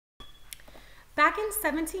Back in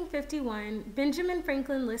 1751, Benjamin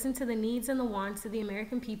Franklin listened to the needs and the wants of the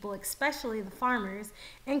American people, especially the farmers,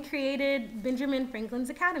 and created Benjamin Franklin's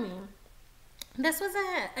Academy. This was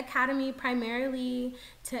an academy primarily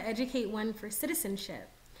to educate one for citizenship.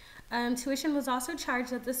 Tuition was also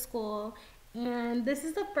charged at the school, and this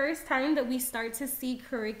is the first time that we start to see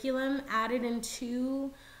curriculum added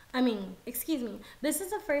into. Excuse me. This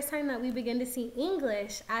is the first time that we begin to see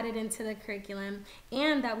English added into the curriculum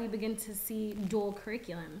and that we begin to see dual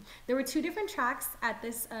curriculum. There were two different tracks at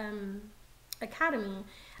this academy,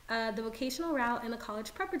 the vocational route and the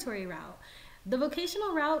college preparatory route. The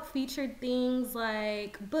vocational route featured things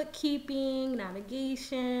like bookkeeping,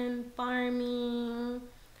 navigation, farming,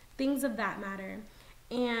 things of that matter.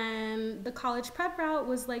 And the college prep route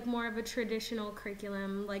was like more of a traditional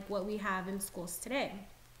curriculum like what we have in schools today.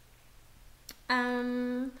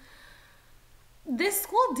 Um, this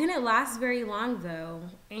school didn't last very long though,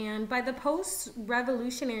 and by the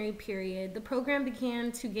post-revolutionary period, the program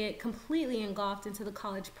began to get completely engulfed into the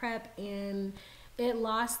college prep and it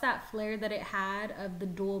lost that flair that it had of the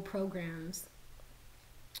dual programs.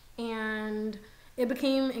 And it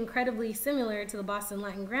became incredibly similar to the Boston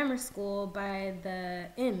Latin Grammar School by the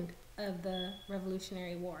end of the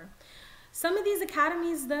Revolutionary War. Some of these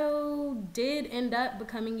academies, though, did end up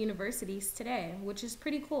becoming universities today, which is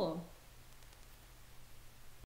pretty cool.